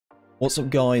What's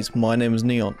up guys, my name is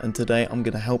Neon and today I'm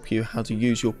going to help you how to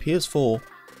use your PS4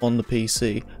 on the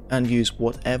PC and use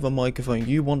whatever microphone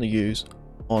you want to use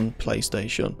on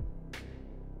PlayStation.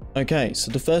 Okay, so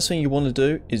the first thing you want to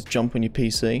do is jump on your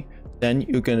PC, then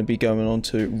you're going to be going on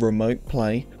to Remote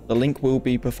Play. The link will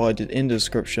be provided in the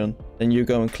description. Then you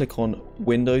go and click on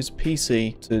Windows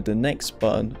PC to the next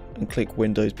button and click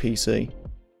Windows PC.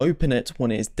 Open it when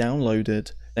it is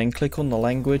downloaded, then click on the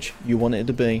language you want it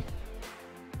to be.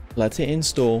 Let it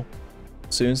install.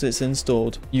 As soon as it's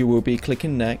installed, you will be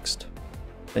clicking next.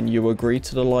 Then you will agree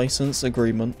to the license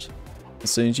agreement.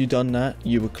 As soon as you've done that,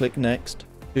 you will click next.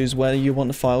 Choose where you want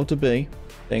the file to be.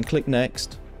 Then click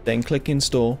next. Then click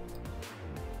install.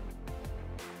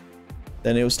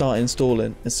 Then it will start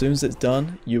installing. As soon as it's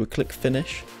done, you will click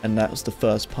finish, and that was the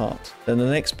first part. Then the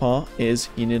next part is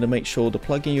you need to make sure to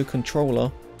plug in your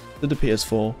controller to the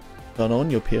PS4, turn on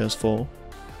your PS4.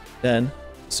 Then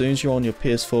as soon as you're on your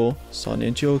PS4, sign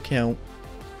into your account,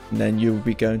 and then you will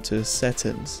be going to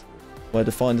settings. Where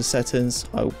to find the settings,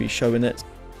 I will be showing it.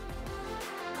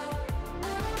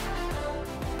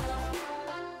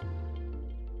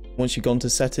 Once you've gone to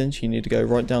settings, you need to go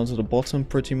right down to the bottom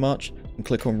pretty much and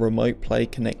click on Remote Play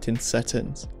Connecting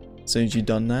Settings. As soon as you've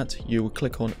done that, you will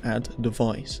click on Add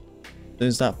Device. As soon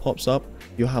as that pops up,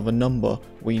 you'll have a number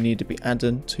where you need to be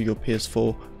adding to your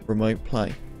PS4 Remote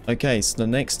Play. Okay, so the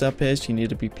next step is you need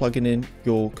to be plugging in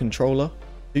your controller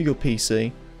to your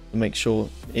PC to make sure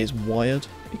it's wired.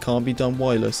 It can't be done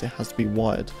wireless, it has to be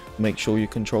wired. Make sure your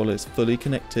controller is fully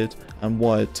connected and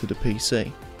wired to the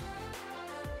PC.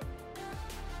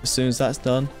 As soon as that's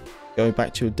done, go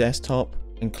back to your desktop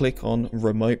and click on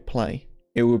Remote Play.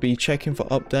 It will be checking for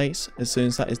updates. As soon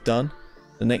as that is done,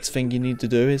 the next thing you need to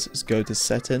do is go to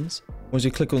settings. Once you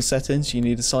click on settings, you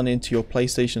need to sign into your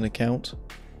PlayStation account.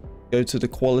 Go to the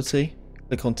quality,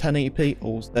 click on 1080p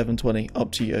or 720, up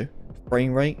to you.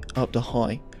 Frame rate up to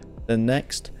high. Then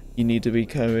next, you need to be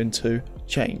going to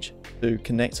change to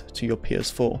connect to your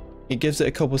PS4. It gives it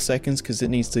a couple of seconds because it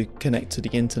needs to connect to the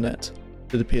internet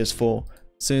to the PS4.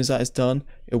 As soon as that is done,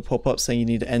 it will pop up saying you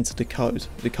need to enter the code.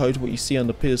 The code what you see on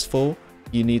the PS4,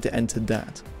 you need to enter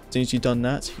that. As soon as you've done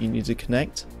that, you need to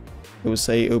connect. It will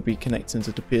say it will be connecting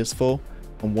to the PS4,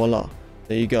 and voila,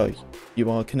 there you go.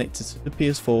 You are connected to the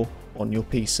PS4 on your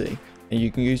PC, and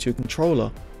you can use your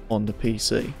controller on the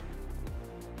PC.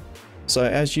 So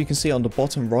as you can see on the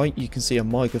bottom right, you can see a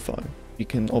microphone. You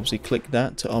can obviously click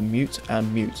that to unmute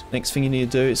and mute. Next thing you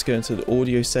need to do is go into the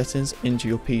audio settings into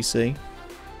your PC.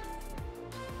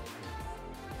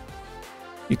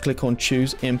 You click on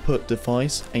choose input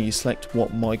device and you select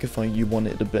what microphone you want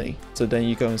it to be. So then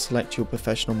you go and select your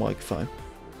professional microphone.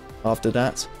 After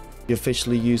that, you're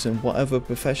officially using whatever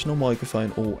professional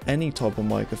microphone or any type of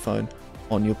microphone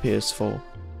on your PS4.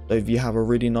 So if you have a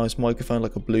really nice microphone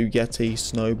like a Blue Yeti,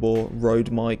 Snowball,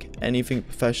 Rode mic, anything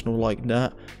professional like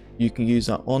that, you can use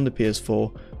that on the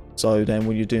PS4. So then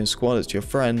when you're doing squads to your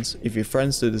friends, if your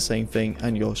friends do the same thing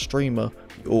and you're a streamer,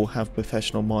 you all have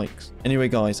professional mics. Anyway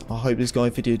guys, I hope this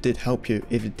guide video did help you.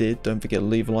 If it did, don't forget to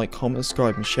leave a like, comment,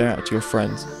 subscribe and share it out to your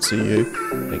friends. See you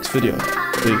next video.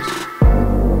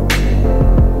 Peace.